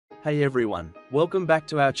Hey everyone, welcome back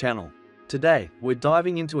to our channel. Today, we're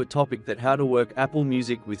diving into a topic that how to work Apple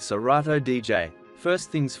Music with Serato DJ.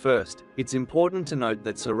 First things first, it's important to note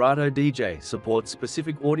that Serato DJ supports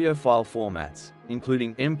specific audio file formats,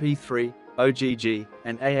 including MP3, OGG,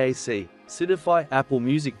 and AAC. Sidify Apple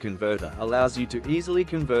Music Converter allows you to easily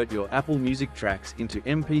convert your Apple Music tracks into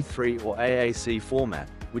MP3 or AAC format,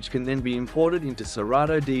 which can then be imported into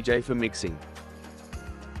Serato DJ for mixing.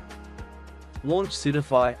 Launch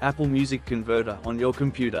Sidify Apple Music Converter on your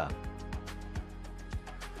computer.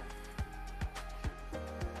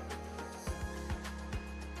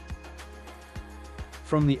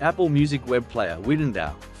 From the Apple Music web player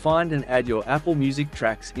window, find and add your Apple Music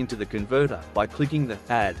tracks into the converter by clicking the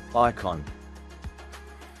Add icon.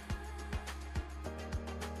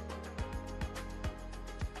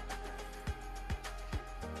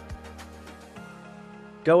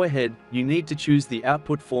 Go ahead, you need to choose the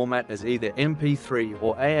output format as either MP3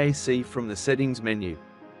 or AAC from the settings menu.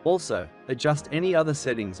 Also, adjust any other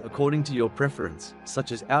settings according to your preference,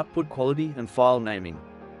 such as output quality and file naming.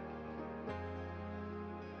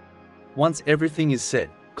 Once everything is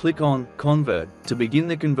set, click on Convert to begin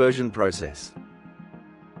the conversion process.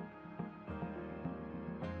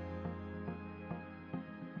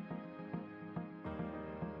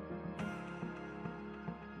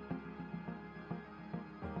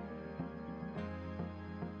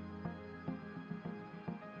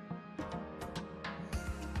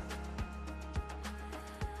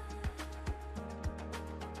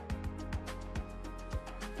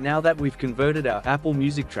 Now that we've converted our Apple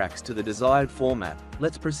Music tracks to the desired format,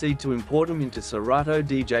 let's proceed to import them into Serato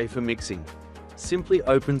DJ for mixing. Simply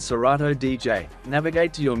open Serato DJ,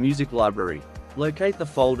 navigate to your music library, locate the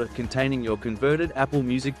folder containing your converted Apple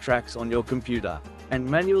Music tracks on your computer, and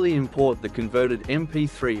manually import the converted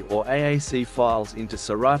MP3 or AAC files into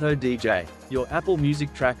Serato DJ. Your Apple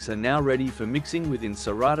Music tracks are now ready for mixing within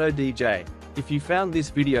Serato DJ. If you found this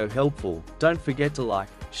video helpful, don't forget to like,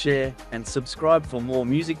 share, and subscribe for more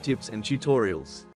music tips and tutorials.